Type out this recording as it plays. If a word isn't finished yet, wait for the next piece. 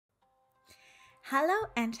Hello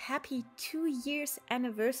and happy 2-year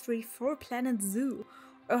anniversary for Planet Zoo,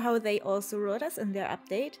 or how they also wrote us in their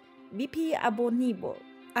update, VP Abonibo.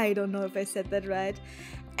 I don't know if I said that right.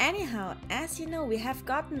 Anyhow, as you know, we have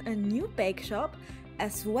gotten a new bake shop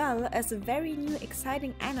as well as a very new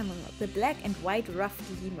exciting animal, the black and white ruffed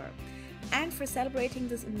lemur. And for celebrating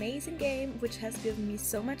this amazing game, which has given me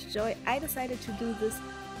so much joy, I decided to do this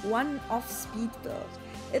one-off speed build.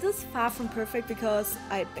 It is far from perfect because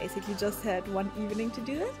I basically just had one evening to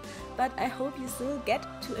do it, but I hope you still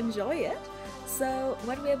get to enjoy it. So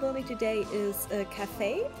what we are building today is a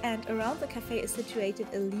cafe, and around the cafe is situated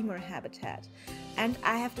a lemur habitat. And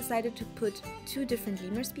I have decided to put two different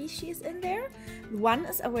lemur species in there. One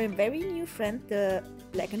is our very new friend, the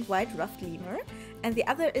black and white ruffed lemur, and the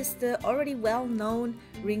other is the already well-known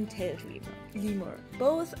ring-tailed lemur.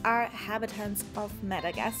 Both are habitants of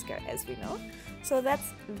Madagascar, as we know. So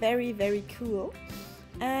that's very, very cool.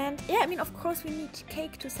 And yeah, I mean, of course we need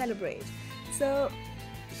cake to celebrate. So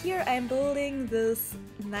here I'm building this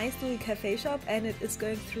nice little cafe shop, and it is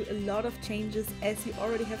going through a lot of changes, as you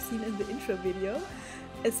already have seen in the intro video,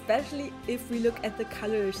 especially if we look at the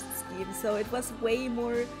color scheme. So it was way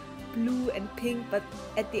more blue and pink, but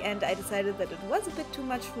at the end I decided that it was a bit too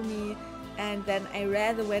much for me, and then I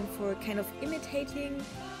rather went for kind of imitating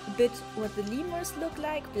a bit what the lemurs look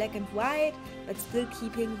like, black and white, but still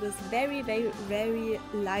keeping this very, very, very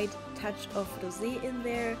light touch of rosé in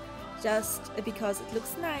there, just because it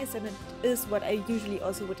looks nice and it is what I usually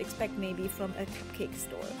also would expect maybe from a cupcake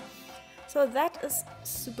store. So that is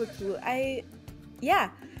super cool. I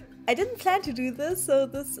didn't plan to do this, so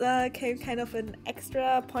this came kind of an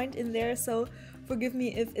extra point in there, so forgive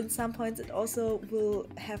me if in some points it also will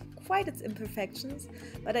have quite its imperfections,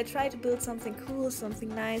 but I try to build something cool,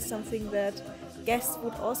 something nice, something that guests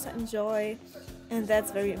would also enjoy, and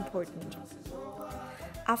that's very important.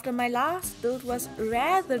 After my last build was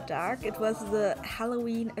rather dark, it was the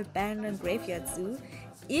Halloween Abandoned Graveyard Zoo.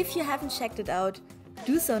 If you haven't checked it out,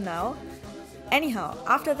 do so now. Anyhow,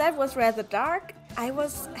 after that was rather dark, I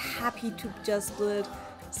was happy to just build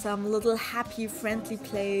some little happy friendly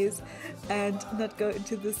place and not go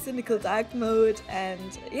into the cynical dark mode.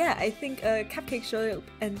 And yeah, I think a cupcake shop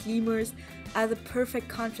and lemurs are the perfect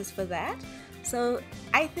contrast for that. So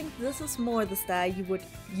I think this is more the style you would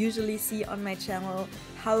usually see on my channel.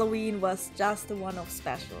 Halloween was just a one-off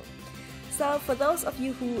special. So for those of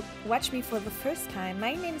you who watch me for the first time,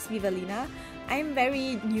 my name is Vivalina. I'm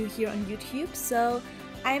very new here on YouTube, so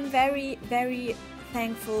I'm very, very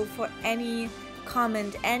thankful for any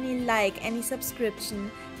comment, any like, any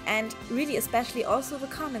subscription, and really especially also the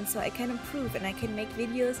comments, so I can improve and I can make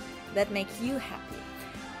videos that make you happy.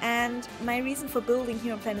 And my reason for building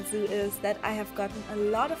here on Planet Zoo is that I have gotten a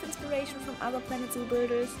lot of inspiration from other Planet Zoo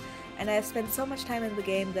builders, and I have spent so much time in the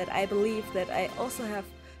game that I believe that I also have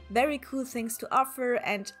very cool things to offer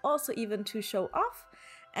and also even to show off.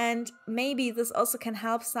 And maybe this also can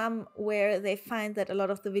help some where they find that a lot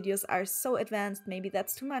of the videos are so advanced, maybe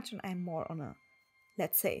that's too much and I'm more on a,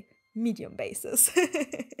 let's say, medium basis.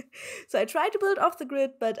 So I try to build off the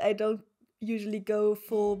grid, but I don't usually go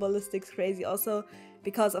full ballistics crazy also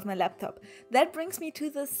because of my laptop. That brings me to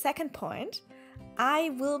the second point.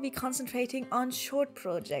 I will be concentrating on short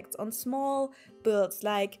projects, on small builds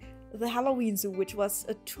like the Halloween zoo, which was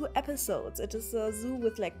 2 episodes. It is a zoo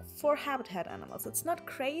with like 4 habitat animals. It's not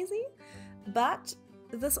crazy, but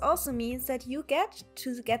this also means that you get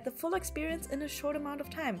to get the full experience in a short amount of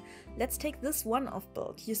time. Let's take this one-off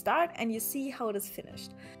build. You start and you see how it is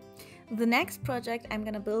finished. The next project I'm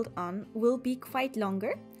gonna build on will be quite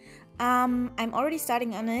longer. I'm already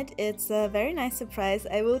starting on it. It's a very nice surprise.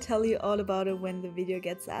 I will tell you all about it when the video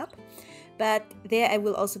gets up. But there I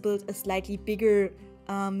will also build a slightly bigger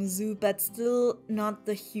zoo, but still not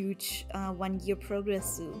the huge 1-year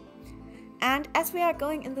progress zoo. And as we are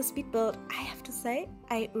going in the speed build, I have to say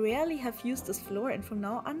I rarely have used this floor, and from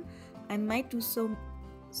now on I might do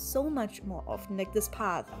so much more often, like this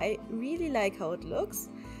path. I really like how it looks.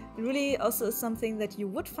 It really also is something that you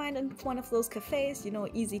would find in one of those cafes, you know,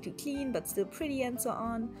 easy to clean but still pretty and so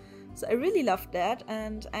on. So I really loved that,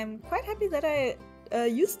 and I'm quite happy that I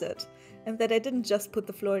used it and that I didn't just put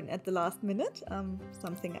the floor in at the last minute,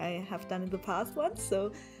 something I have done in the past once.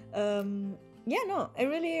 So yeah, no, I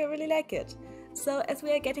really like it. So as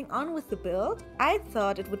we are getting on with the build, I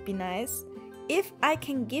thought it would be nice if I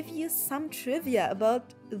can give you some trivia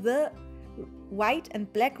about the white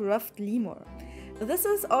and black ruffed lemur. This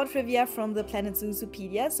is all trivia from the Planet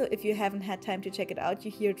Zoopedia, so if you haven't had time to check it out,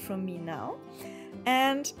 you hear it from me now.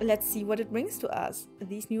 And let's see what it brings to us.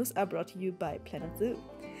 These news are brought to you by Planet Zoo.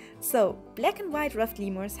 So, black and white ruffed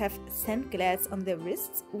lemurs have scent glands on their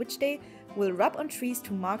wrists, which they will rub on trees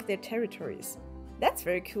to mark their territories. That's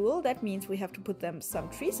very cool. That means we have to put them some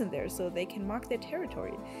trees in there so they can mark their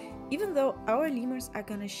territory. Even though our lemurs are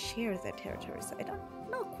gonna share their territory, so I don't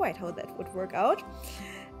know quite how that would work out.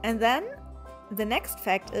 And then the next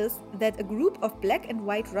fact is that a group of black and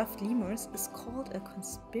white ruffed lemurs is called a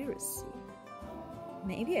conspiracy.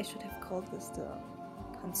 Maybe I should have called this the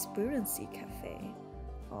Conspiracy Cafe.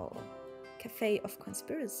 Oh, Cafe of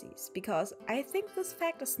Conspiracies, because I think this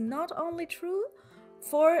fact is not only true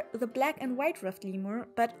for the black and white ruffed lemur,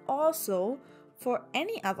 but also for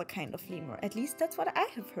any other kind of lemur. At least that's what I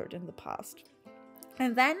have heard in the past.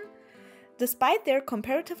 And then, despite their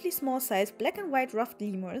comparatively small size, black and white ruffed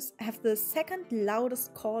lemurs have the second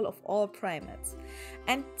loudest call of all primates.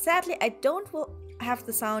 And sadly, I don't have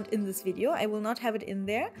the sound in this video. I will not have it in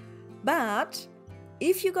there. But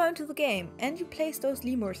if you go into the game and you place those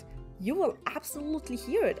lemurs, you will absolutely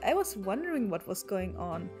hear it. I was wondering what was going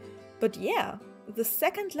on. But yeah, the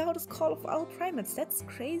second loudest call of all primates. That's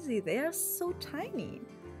crazy. They are so tiny.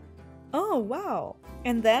 Oh, wow.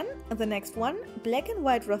 And then the next one, black and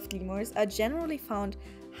white ruffed lemurs are generally found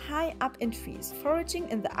high up in trees, foraging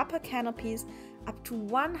in the upper canopies up to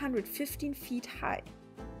 115 feet high.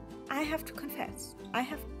 I have to confess, I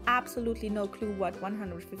have absolutely no clue what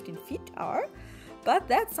 115 feet are, but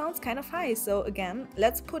that sounds kind of high. So again,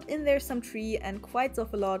 let's put in there some tree and quite a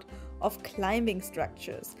lot of climbing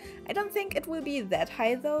structures. I don't think it will be that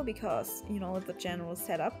high though, because, you know, the general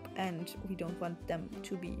setup and we don't want them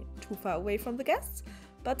to be too far away from the guests,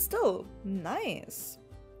 but still, nice.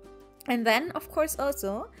 And then, of course,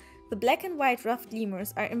 also, the black and white ruffed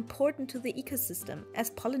lemurs are important to the ecosystem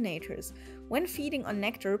as pollinators. When feeding on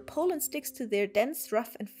nectar, pollen sticks to their dense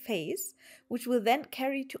ruff and face, which will then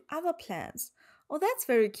carry to other plants. Oh, that's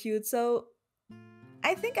very cute. So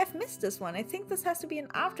I think I've missed this one. I think this has to be an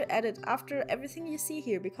after edit after everything you see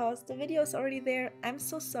here, because the video is already there. I'm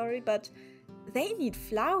so sorry, but they need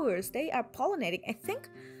flowers. They are pollinating. I think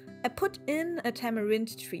I put in a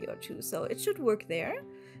tamarind tree or two, so it should work there.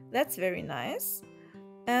 That's very nice.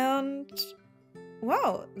 And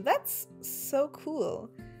wow, that's so cool.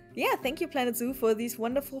 Yeah, thank you Planet Zoo for these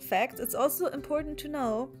wonderful facts. It's also important to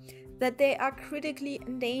know that they are critically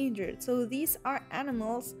endangered. So these are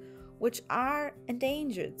animals which are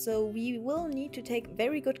endangered, so we will need to take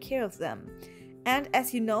very good care of them. And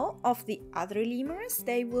as you know, of the other lemurs,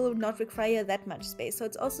 they will not require that much space, so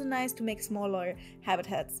it's also nice to make smaller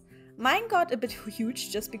habitats. Mine got a bit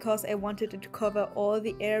huge just because I wanted it to cover all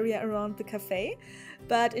the area around the cafe,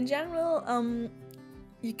 but in general,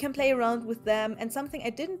 you can play around with them. And something I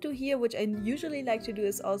didn't do here, which I usually like to do,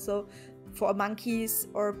 is also for monkeys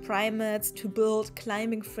or primates to build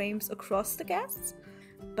climbing frames across the guests.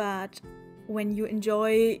 But when you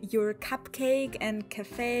enjoy your cupcake and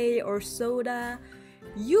cafe or soda,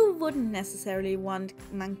 you wouldn't necessarily want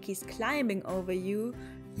monkeys climbing over you,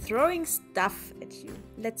 throwing stuff at you.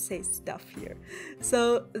 Let's say stuff here.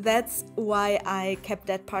 So that's why I kept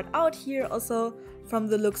that part out here. Also, from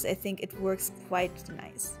the looks, I think it works quite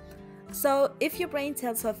nice. So if your brain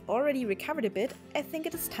cells have already recovered a bit, I think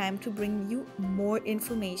it is time to bring you more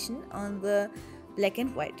information on the black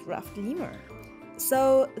and white ruffed lemur.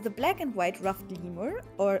 So the black and white ruffed lemur,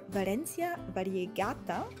 or Varencia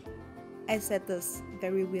variegata, I said this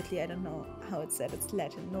very weirdly, I don't know how it's said, it's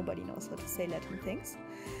Latin, nobody knows how to say Latin things.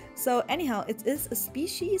 So anyhow, it is a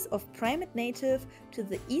species of primate native to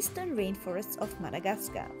the eastern rainforests of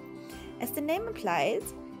Madagascar. As the name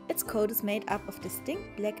implies, its coat is made up of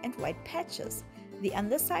distinct black and white patches. The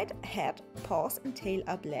underside, head, paws and tail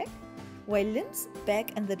are black, while limbs,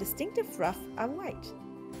 back and the distinctive ruff are white.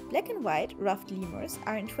 Black and white ruffed lemurs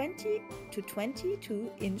are in 20 to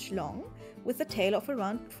 22 inch long, with a tail of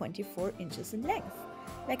around 24 inches in length.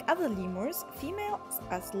 Like other lemurs, females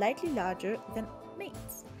are slightly larger than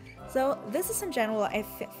males. So this is in general, I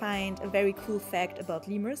find a very cool fact about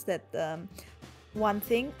lemurs, that one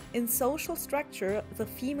thing, in social structure, the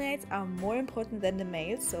females are more important than the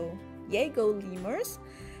males, so yay go lemurs.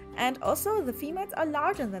 And also the females are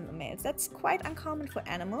larger than the males. That's quite uncommon for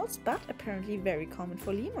animals, but apparently very common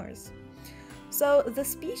for lemurs. So the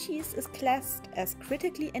species is classed as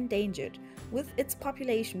critically endangered, with its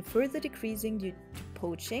population further decreasing due to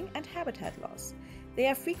poaching and habitat loss. They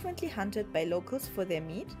are frequently hunted by locals for their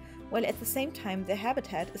meat, while at the same time their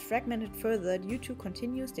habitat is fragmented further due to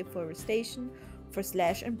continuous deforestation for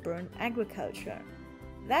slash and burn agriculture.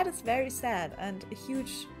 That is very sad and a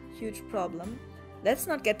huge problem. Let's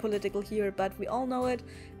not get political here, but we all know it,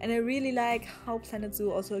 and I really like how Planet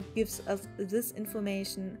Zoo also gives us this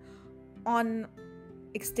information on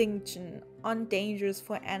extinction on dangers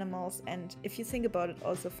for animals and, if you think about it,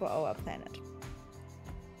 also for our planet.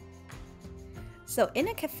 So in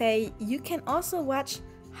a cafe, you can also watch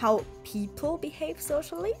how people behave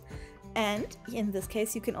socially, and in this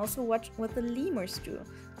case, you can also watch what the lemurs do.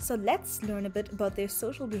 So let's learn a bit about their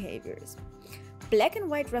social behaviors. Black and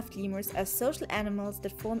white ruffed lemurs are social animals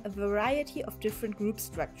that form a variety of different group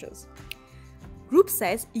structures. Group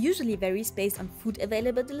size usually varies based on food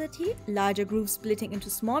availability, larger groups splitting into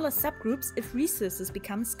smaller subgroups if resources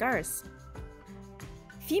become scarce.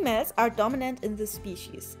 Females are dominant in this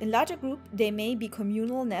species. In larger groups, they may be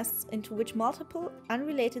communal nests into which multiple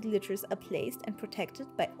unrelated litters are placed and protected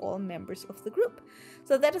by all members of the group.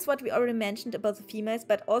 So that is what we already mentioned about the females,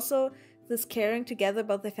 but also this caring together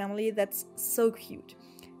about the family, that's so cute.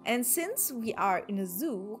 And since we are in a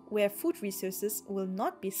zoo where food resources will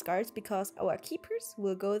not be scarce because our keepers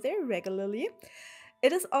will go there regularly,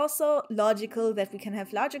 it is also logical that we can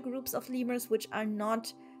have larger groups of lemurs which are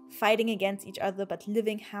not fighting against each other but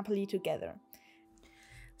living happily together.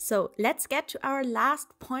 So let's get to our last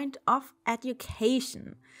point of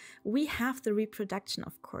education. We have the reproduction,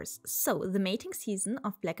 of course. So the mating season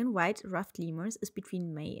of black and white ruffed lemurs is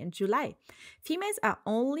between May and July. Females are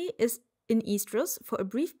only in estrus for a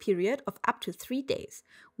brief period of up to 3 days,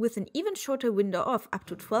 with an even shorter window of up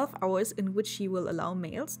to 12 hours in which she will allow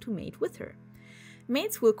males to mate with her.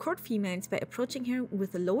 Mates will court females by approaching her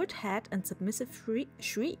with a lowered head and submissive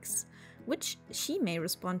shrieks, which she may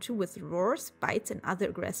respond to with roars, bites, and other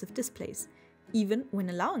aggressive displays, even when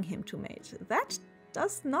allowing him to mate. That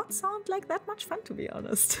does not sound like that much fun, to be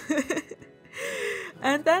honest.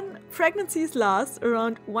 And then pregnancies last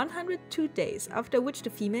around 102 days, after which the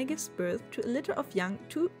female gives birth to a litter of young,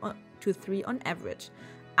 2 to 3 on average.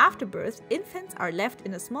 After birth, infants are left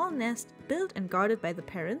in a small nest built and guarded by the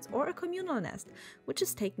parents or a communal nest, which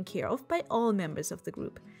is taken care of by all members of the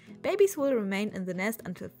group. Babies will remain in the nest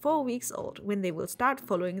until 4 weeks old, when they will start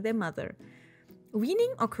following their mother.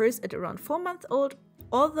 Weaning occurs at around 4 months old,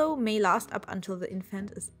 although may last up until the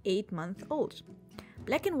infant is 8 months old.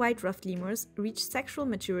 Black and white ruffed lemurs reach sexual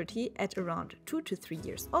maturity at around 2 to 3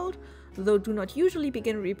 years old, though do not usually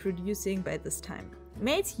begin reproducing by this time.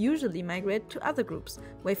 Males usually migrate to other groups,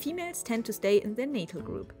 where females tend to stay in their natal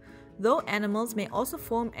group, though animals may also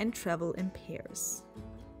form and travel in pairs.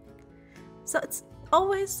 So it's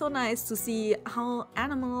always so nice to see how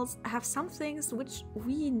animals have some things which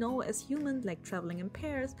we know as humans, like traveling in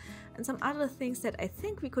pairs, and some other things that I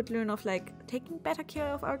think we could learn of, like taking better care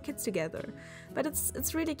of our kids together. But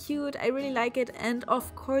it's really cute, I really like it, and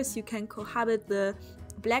of course you can cohabit the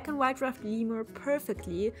black and white ruffed lemur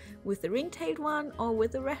perfectly with the ring-tailed one or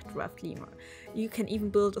with the red ruffed lemur. You can even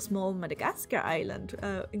build a small Madagascar island,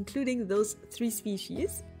 including those 3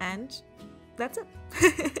 species, and that's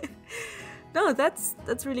it. No, that's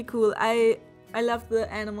really cool. I love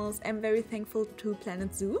the animals. I'm very thankful to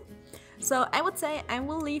Planet Zoo. So I would say I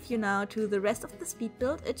will leave you now to the rest of the speed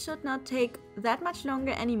build. It should not take that much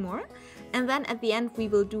longer anymore. And then at the end we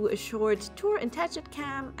will do a short tour in Tadget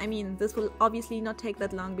Cam. I mean, this will obviously not take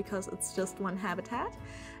that long because it's just one habitat.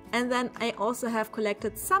 And then I also have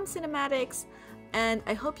collected some cinematics, and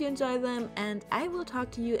I hope you enjoy them, and I will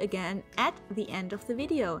talk to you again at the end of the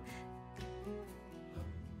video.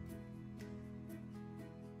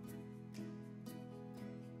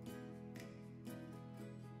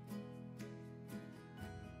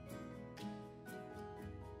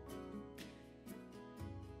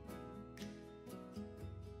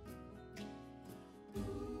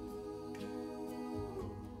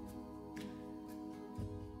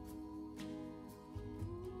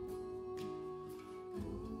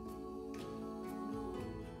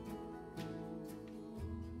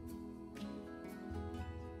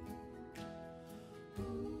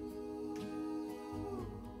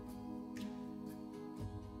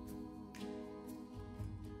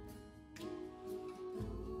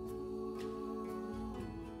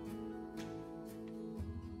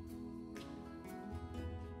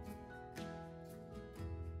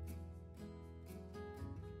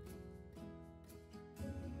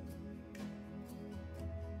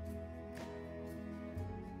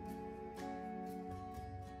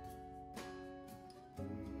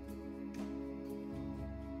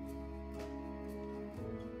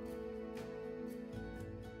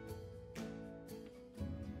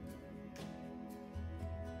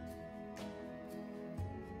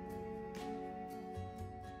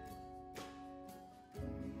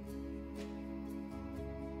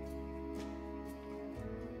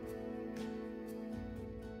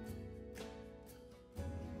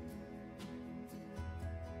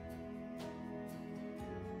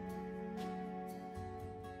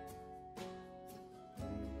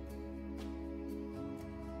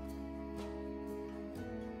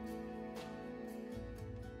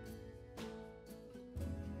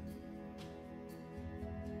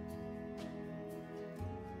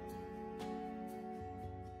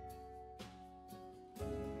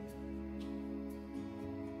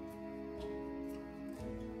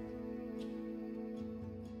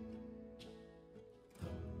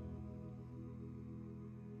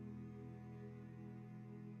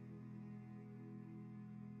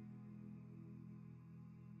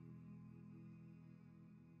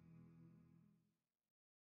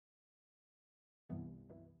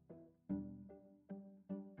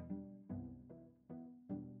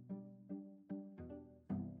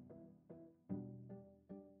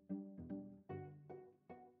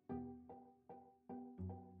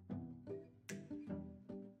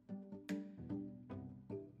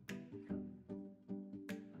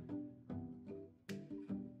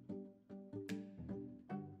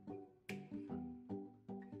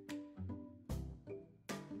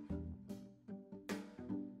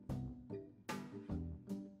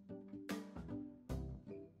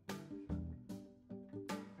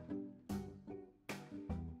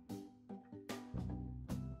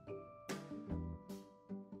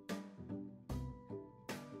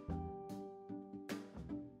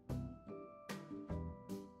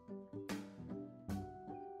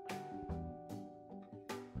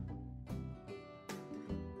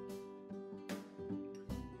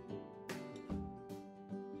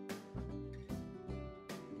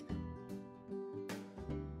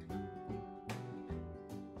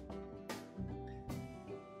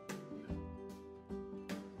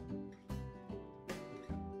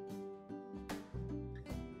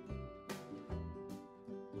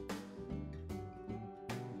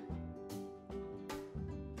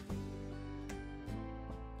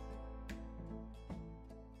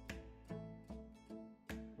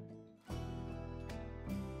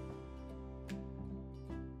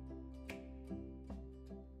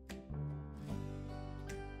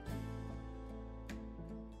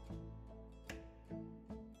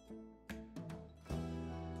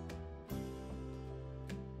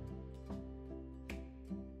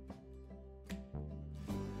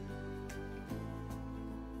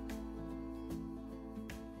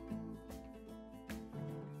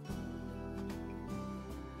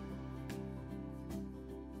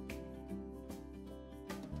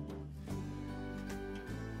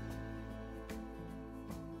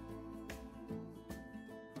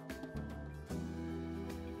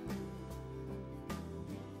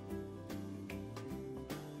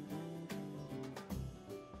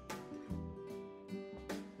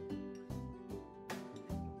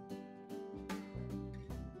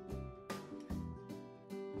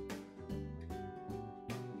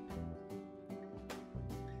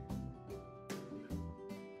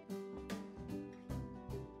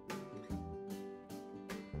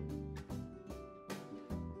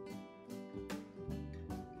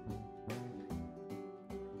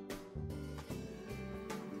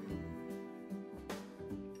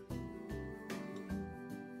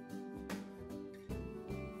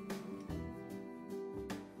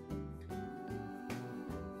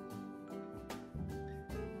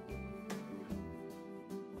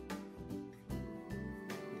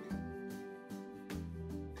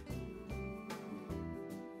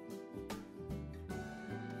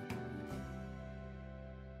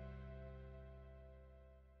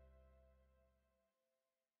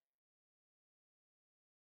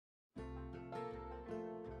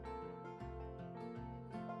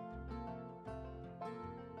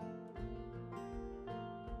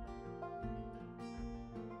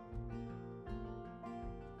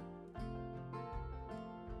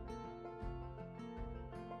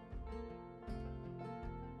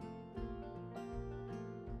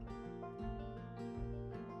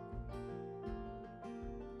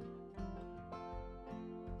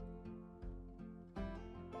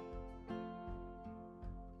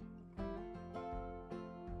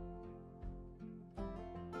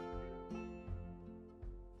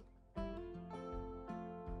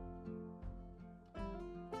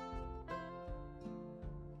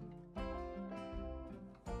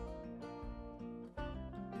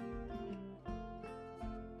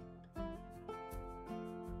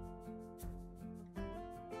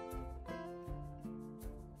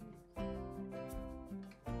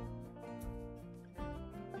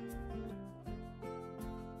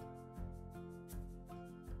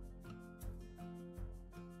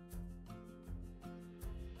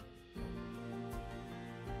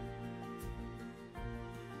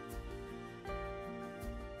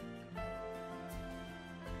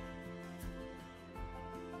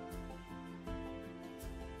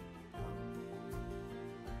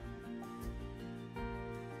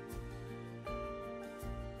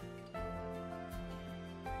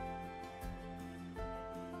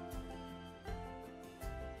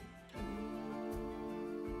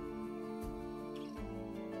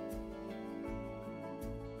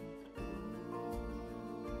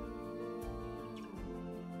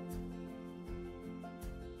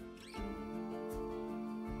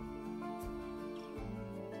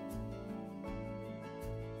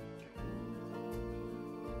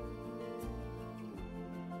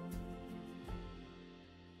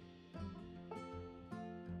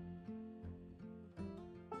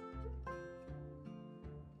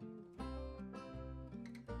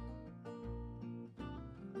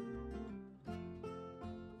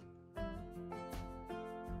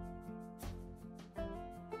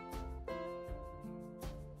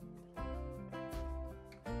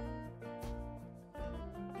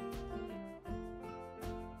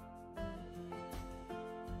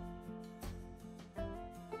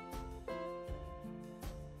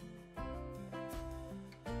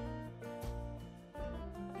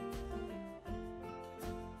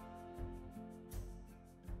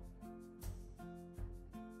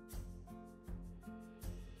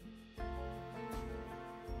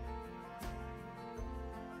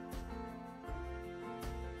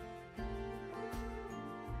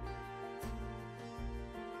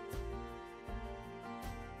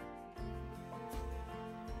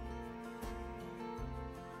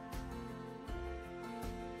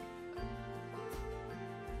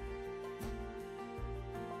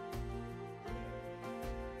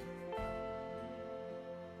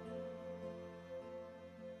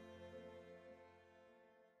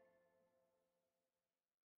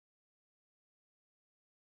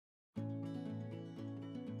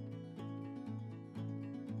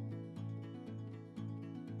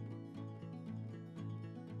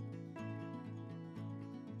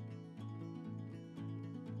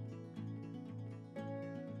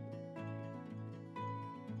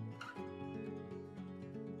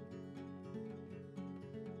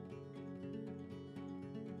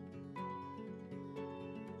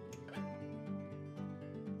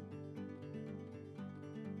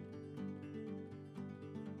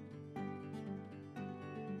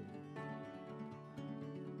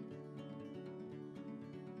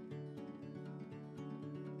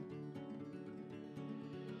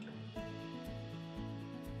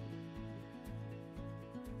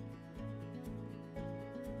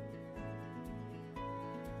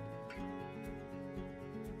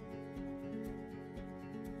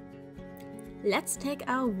 let's take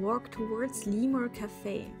our walk towards Lemur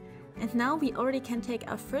Cafe. And now we already can take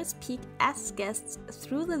our first peek as guests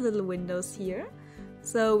through the little windows here.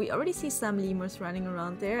 So we already see some lemurs running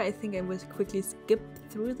around there. I think I will quickly skip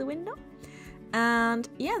through the window. And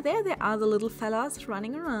yeah, there they are, the little fellas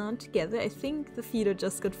running around together. I think the feeder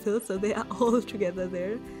just got filled, so they are all together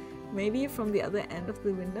there. Maybe from the other end of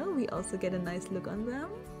the window we also get a nice look on them.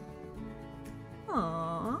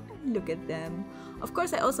 Aww, look at them. Of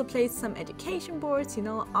course, I also placed some education boards, you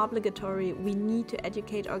know, obligatory. We need to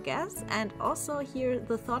educate our guests. And also here,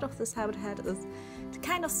 the thought of this habitat is to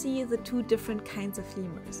kind of see the two different kinds of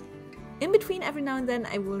lemurs. In between, every now and then,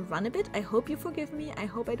 I will run a bit. I hope you forgive me. I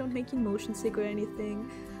hope I don't make you motion sick or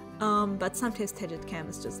anything. But sometimes Tedget Cam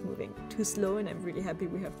is just moving too slow, and I'm really happy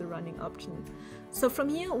we have the running option. So from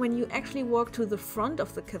here, when you actually walk to the front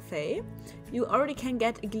of the cafe, you already can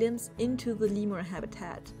get a glimpse into the lemur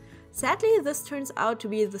habitat. Sadly, this turns out to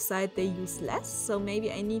be the side they use less, so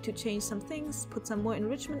maybe I need to change some things, put some more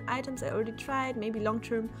enrichment items I already tried, maybe long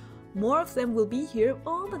term more of them will be here.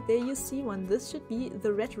 Oh, but there you see one. This should be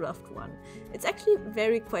the red ruffed one. It's actually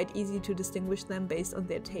quite easy to distinguish them based on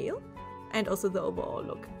their tail and also the overall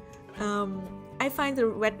look. I find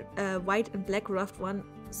the white and black ruffed one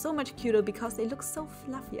so much cuter because they look so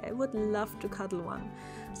fluffy. I would love to cuddle one.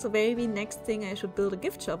 So maybe next thing I should build a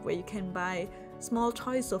gift shop where you can buy small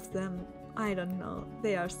toys of them. I don't know.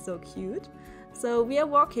 They are so cute. So we are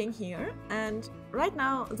walking here, and right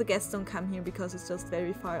now the guests don't come here because it's just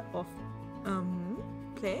very far off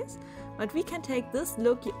place. But we can take this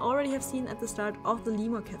look you already have seen at the start of the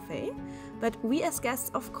Lemur Cafe. But we as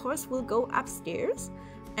guests, of course, will go upstairs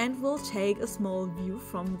and we'll take a small view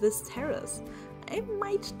from this terrace. I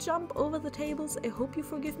might jump over the tables, I hope you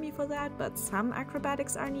forgive me for that, but some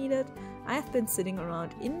acrobatics are needed. I've been sitting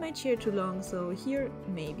around in my chair too long, so here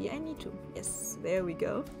maybe I need to. Yes, there we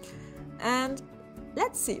go. And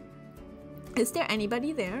let's see. Is there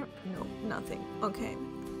anybody there? No, nothing. Okay.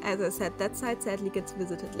 As I said, that side sadly gets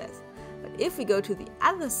visited less. But if we go to the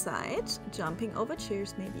other side, jumping over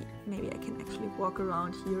chairs, maybe I can actually walk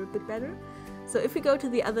around here a bit better. So if we go to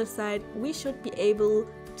the other side, we should be able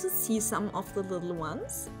to see some of the little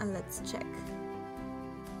ones. And let's check.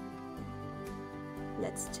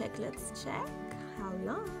 Let's check.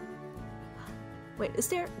 Hello. Wait,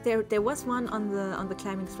 is there was one on the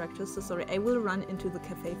climbing structure, so sorry, I will run into the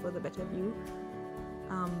cafe for the better view.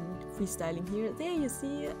 Freestyling here. There you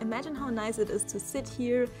see, imagine how nice it is to sit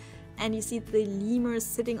here and you see the lemurs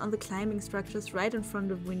sitting on the climbing structures right in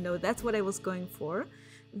front of the window. That's what I was going for.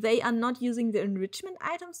 They are not using the enrichment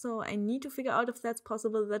items, so I need to figure out if that's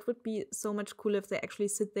possible. That would be so much cooler if they actually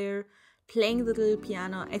sit there playing the little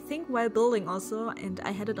piano. I think while building also, and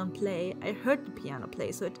I had it on play, I heard the piano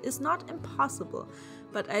play, so it is not impossible.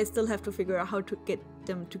 But I still have to figure out how to get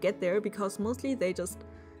them to get there, because mostly they just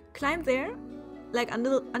climb there, like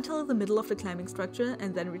until the middle of the climbing structure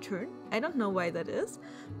and then return. I don't know why that is,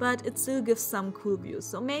 but it still gives some cool views.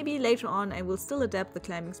 So maybe later on I will still adapt the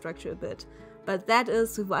climbing structure a bit. But that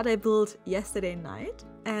is what I built yesterday night,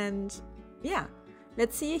 and yeah.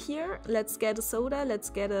 Let's see here, let's get a soda, let's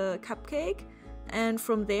get a cupcake, and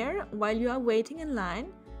from there, while you are waiting in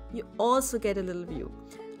line, you also get a little view.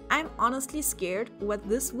 I'm honestly scared what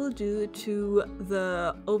this will do to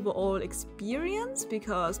the overall experience,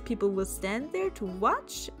 because people will stand there to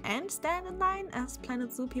watch and stand in line as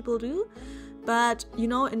Planet Zoo people do. But you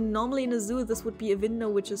know, normally in a zoo this would be a window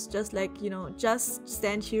which is just like, you know, just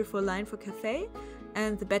stand here for a line for cafe,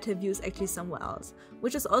 and the better view is actually somewhere else.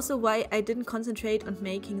 Which is also why I didn't concentrate on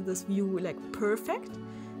making this view like perfect,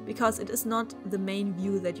 because it is not the main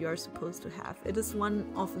view that you are supposed to have. It is one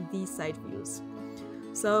of these side views.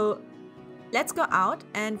 So let's go out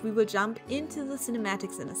and we will jump into the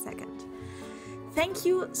cinematics in a second. Thank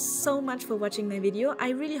you so much for watching my video. I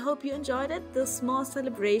really hope you enjoyed it, the small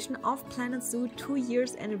celebration of Planet Zoo 2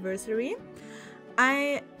 years anniversary.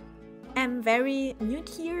 I am very new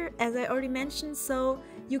here, as I already mentioned, so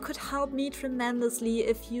you could help me tremendously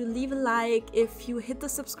if you leave a like, if you hit the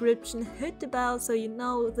subscription, hit the bell so you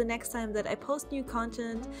know the next time that I post new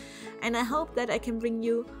content. And I hope that I can bring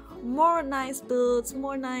you more nice builds,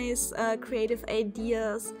 more nice creative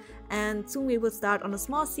ideas, and soon we will start on a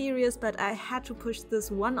small series, but I had to push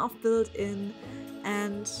this one-off build in.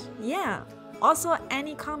 And yeah, also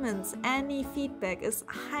any comments, any feedback is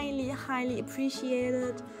highly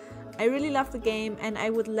appreciated. I really love the game, and I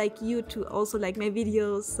would like you to also like my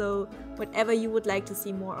videos, so whatever you would like to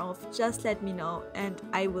see more of, just let me know and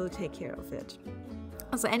I will take care of it.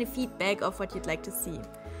 Also any feedback of what you'd like to see.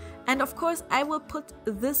 And of course I will put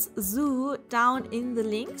this zoo down in the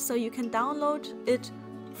link so you can download it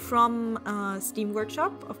from Steam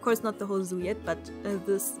Workshop. Of course, not the whole zoo yet, but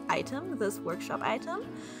this item, this workshop item.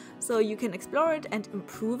 So you can explore it and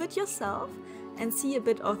improve it yourself and see a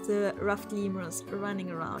bit of the ruffed lemurs running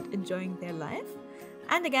around enjoying their life.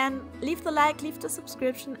 And again, leave the like, leave the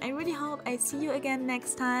subscription. I really hope I see you again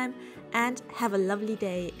next time, and have a lovely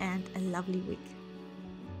day and a lovely week.